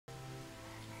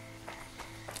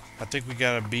I think we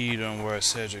got a bead on where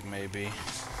Cedric may be.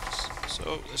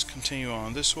 So let's continue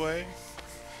on this way.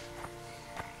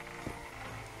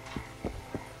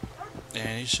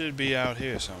 And he should be out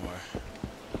here somewhere,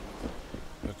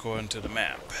 according to the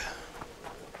map.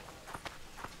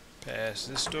 Past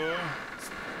this door.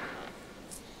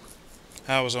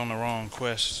 I was on the wrong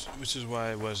quest, which is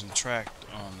why it wasn't tracked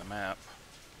on the map.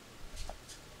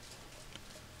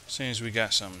 Seems we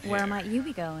got something here. Where might you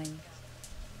be going?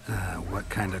 What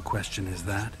kind of question is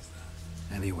that?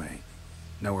 Anyway,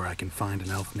 know where I can find an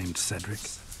elf named Cedric?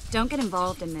 Don't get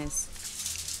involved in this.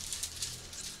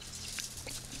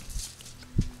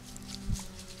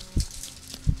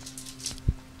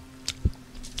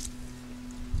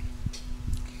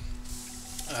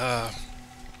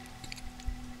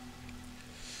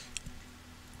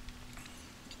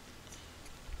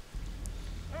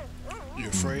 You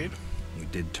afraid? You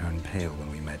did turn pale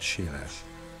when we met Sheila.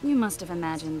 You must have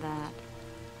imagined that.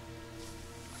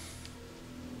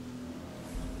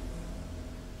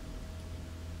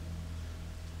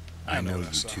 I know you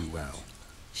too well.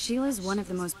 Sheila's one of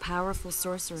the most powerful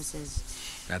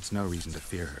sorceresses. That's no reason to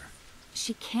fear her.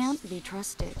 She can't be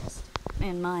trusted,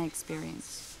 in my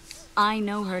experience. I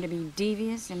know her to be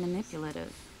devious and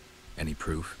manipulative. Any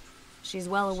proof? She's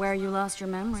well aware you lost your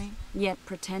memory, yet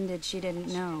pretended she didn't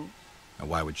know. And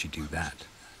why would she do that?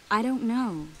 I don't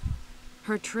know.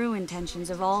 Her true intentions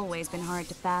have always been hard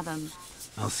to fathom.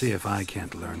 I'll see if I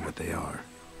can't learn what they are.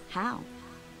 How?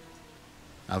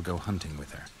 I'll go hunting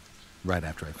with her, right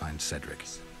after I find Cedric.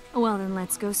 Well, then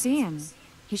let's go see him.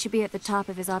 He should be at the top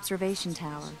of his observation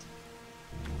tower.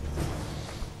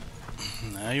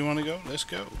 Now you want to go? Let's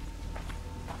go.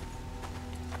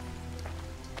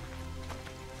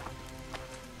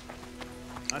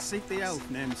 I seek the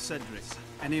elf named Cedric.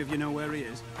 Any of you know where he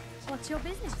is? What's your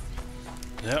business?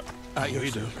 Yep. Your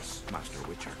we do. service, Master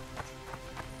Witcher.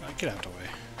 Get out the way.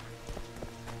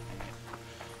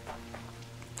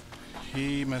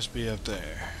 He must be up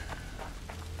there.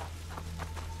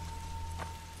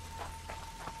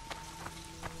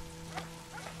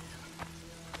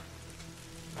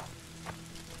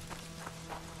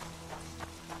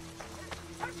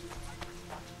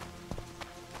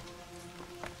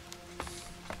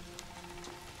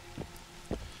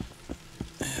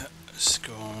 Yeah, let's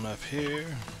go on up here.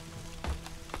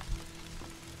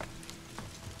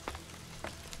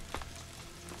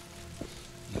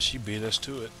 She beat us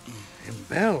to it. In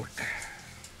Belk.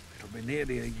 It'll be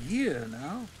nearly a year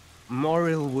now.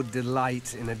 Moril would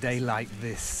delight in a day like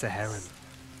this, Saharan.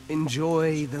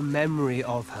 Enjoy the memory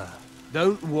of her.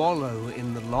 Don't wallow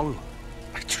in the longing.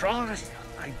 I try.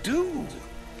 I do.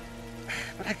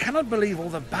 But I cannot believe all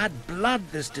the bad blood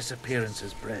this disappearance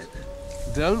has bred.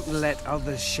 Don't let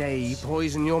other Shay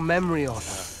poison your memory of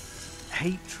her.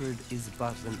 Hatred is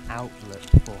but an outlet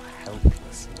for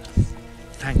helplessness.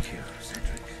 Thank you, Cedric.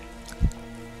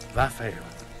 Vafael.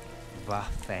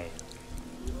 Vafael.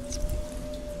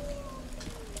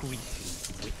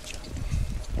 Greeting, Witcher.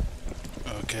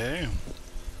 Okay.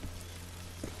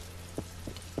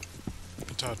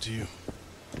 I'll talk to you.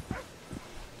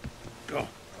 Go.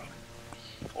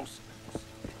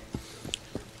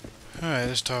 Alright,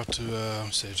 let's talk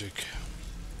to Cedric.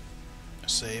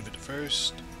 Save it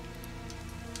first.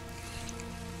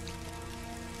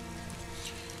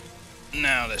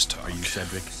 Now let's talk. Are you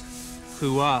Cedric?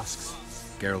 Who asks?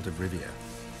 Geralt of Rivia.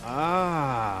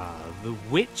 Ah, the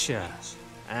Witcher.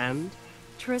 And?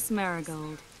 Triss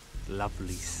Marigold.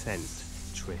 Lovely scent,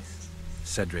 Triss.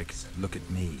 Cedric, look at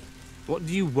me. What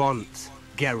do you want,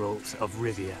 Geralt of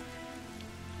Rivia?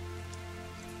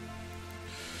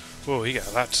 Whoa, he got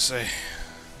a lot to say.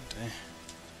 Dang.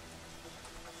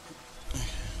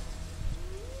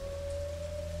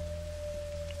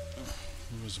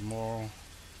 Who was moral?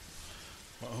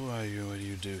 Well, who are you? What do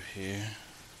you do here?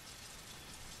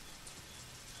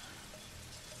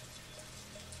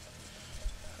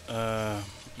 I'm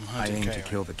I hunting aim to Karen.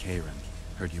 kill the Karen.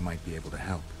 Heard you might be able to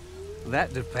help.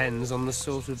 That depends on the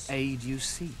sort of aid you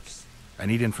seek. I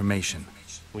need information.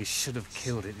 We should have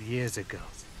killed it years ago.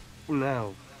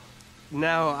 Now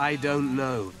I don't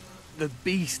know. The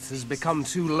beast has become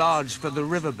too large for the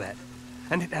riverbed,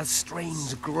 and it has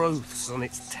strange growths on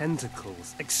its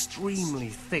tentacles, extremely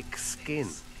thick skin.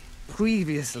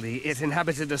 Previously, it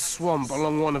inhabited a swamp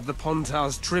along one of the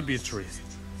Pontar's tributaries.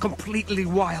 Completely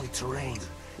wild terrain.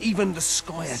 Even the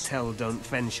Scoia'tael don't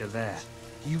venture there.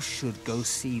 You should go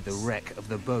see the wreck of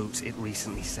the boat it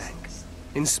recently sank.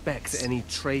 Inspect any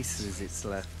traces it's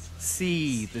left.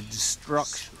 See the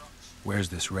destruction. Where's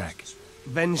this wreck?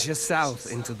 Venture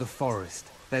south into the forest,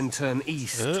 then turn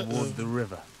east toward the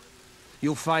river.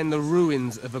 you'll find the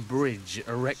ruins of a bridge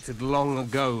erected long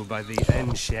ago by the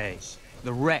Enche.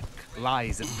 The wreck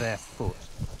lies at their foot.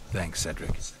 Thanks,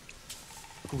 Cedric.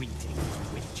 Greetings,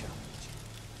 Witcher.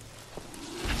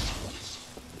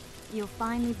 You'll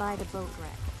find me by the boat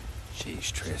wreck.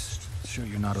 Jeez, Triss. Sure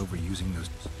you're not overusing those...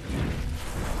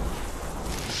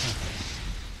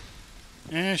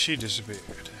 And she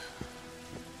disappeared.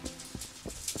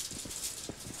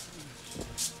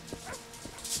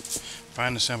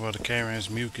 Find the sample of the Kharon's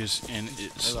mucus in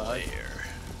its lair.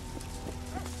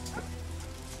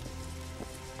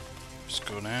 Let's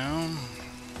go down.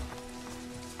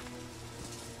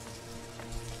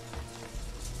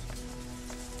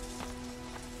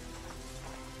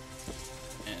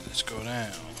 And let's go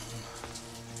down.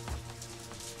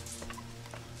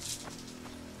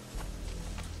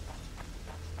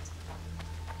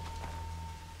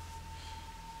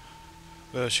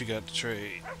 Well, she got the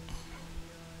trade.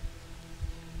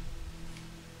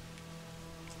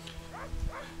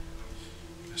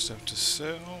 Got stuff to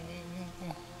sell.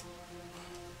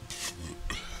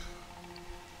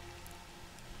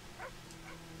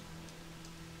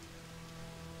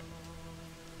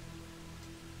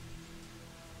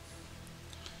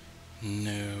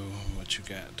 No, what you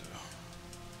got though?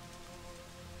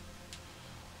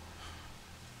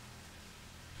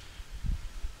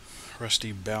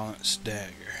 Rusty balance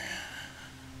dagger.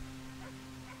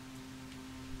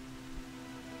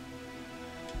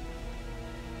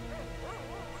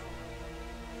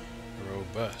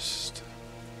 Robust.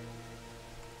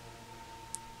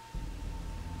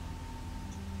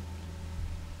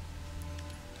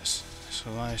 That's a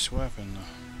nice weapon though.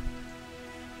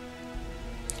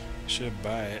 Should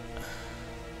buy it.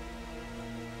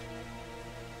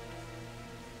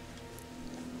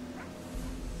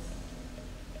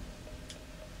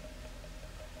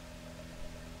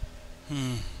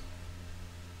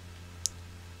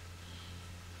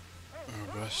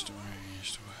 Robust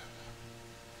ranged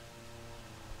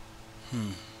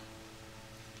weapon.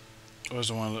 What does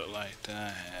the one look like that I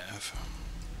have?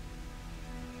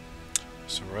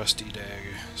 It's a rusty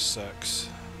dagger. Sucks.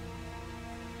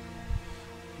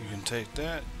 You can take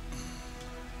that.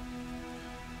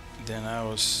 Then I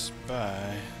will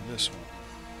buy this one.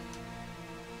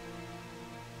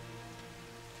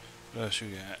 What else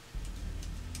you got?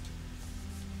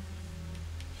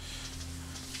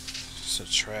 It's a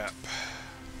trap.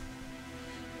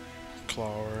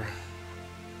 Clawer.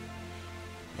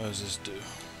 What does this do?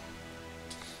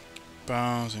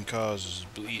 Bounds and causes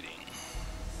bleeding.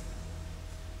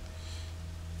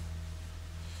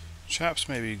 Traps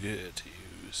may be good to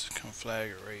use.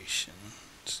 Conflagration.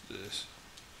 What's this?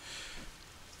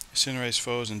 Incinerates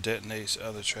foes and detonates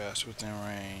other traps within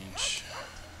range.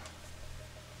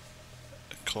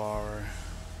 A clawer.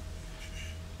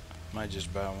 Might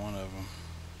just buy one of them.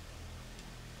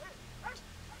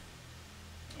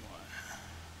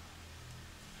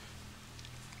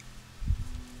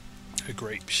 A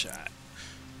grape shot.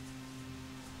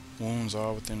 Wounds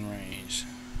are within range.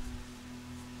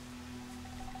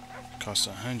 Costs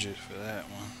 100 for that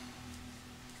one.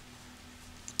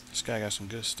 This guy got some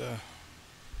good stuff.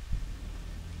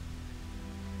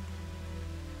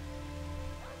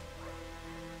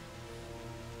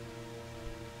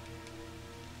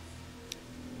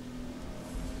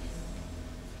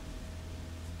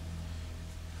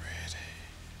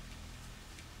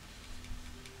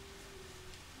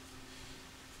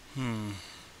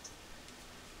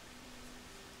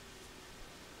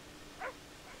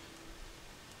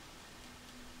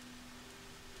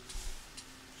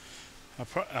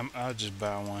 I'll just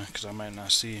buy one because I might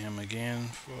not see him again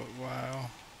for a while.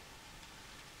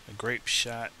 A grape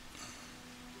shot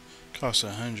costs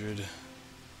 100.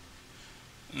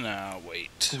 Nah, wait.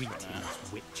 Nah.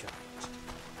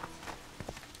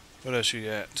 What else you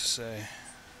got to say?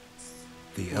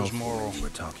 The elf woman you were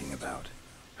talking about.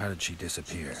 How did she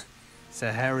disappear?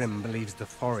 Saharim believes the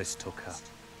forest took her.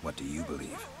 What do you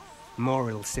believe?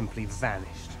 Moril simply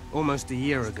vanished, almost a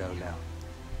year ago now.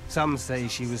 Some say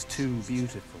she was too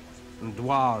beautiful, and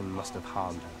Dwan must have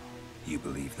harmed her. You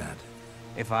believe that?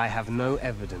 If I have no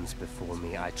evidence before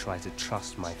me, I try to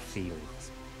trust my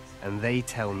feelings. And they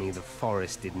tell me the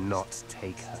forest did not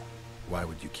take her. Why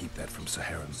would you keep that from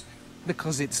Saharim?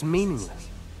 Because it's meaningless.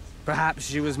 Perhaps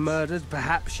she was murdered,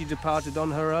 perhaps she departed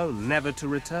on her own, never to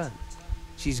return.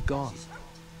 She's gone,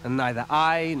 and neither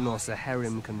I nor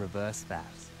Saharim can reverse that.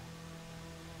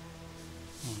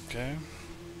 Okay.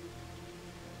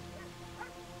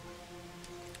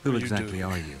 Who exactly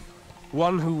are you?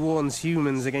 One who warns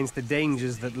humans against the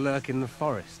dangers that lurk in the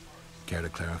forest. Care to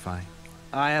clarify?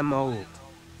 I am old,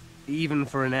 even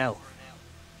for an elf.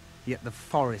 yet the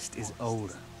forest is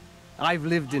older. I've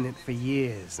lived in it for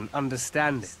years and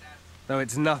understand it, though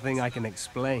it's nothing I can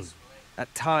explain.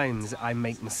 At times, I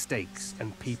make mistakes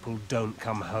and people don't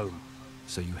come home.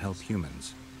 So you help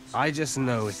humans? I just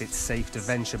know if it's safe to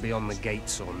venture beyond the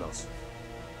gates or not.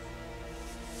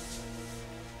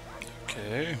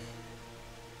 Okay.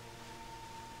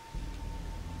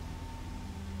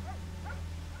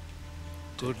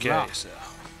 Good Get luck.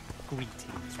 yourself.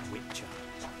 Greetings, Witcher.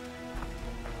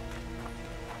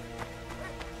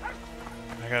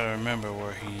 I gotta remember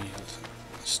where he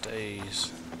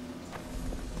stays.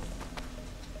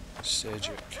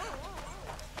 Cedric.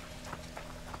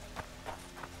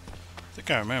 I think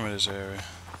I remember this area.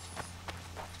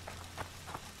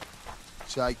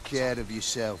 Take care of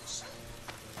yourselves.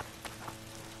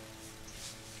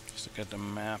 Let's look at the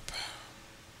map.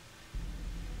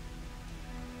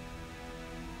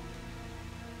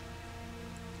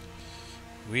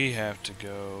 We have to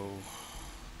go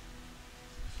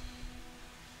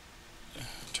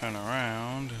turn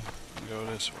around and go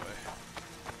this way.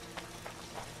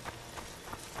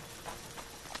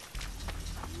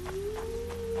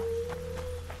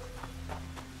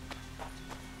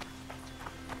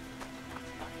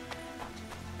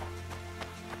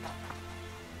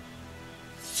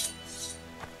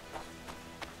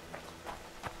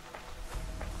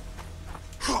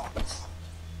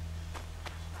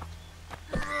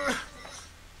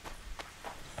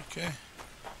 Okay.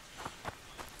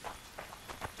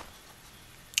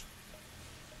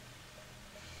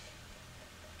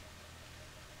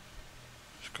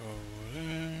 Let's go over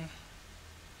there.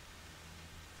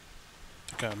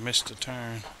 I think I missed a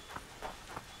turn.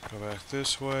 Go back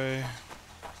this way.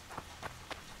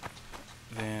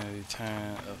 Then a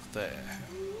turn up there.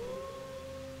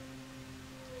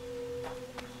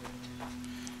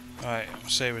 Alright,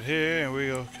 save it here and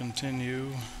we'll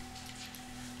continue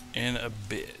in a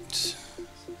bit.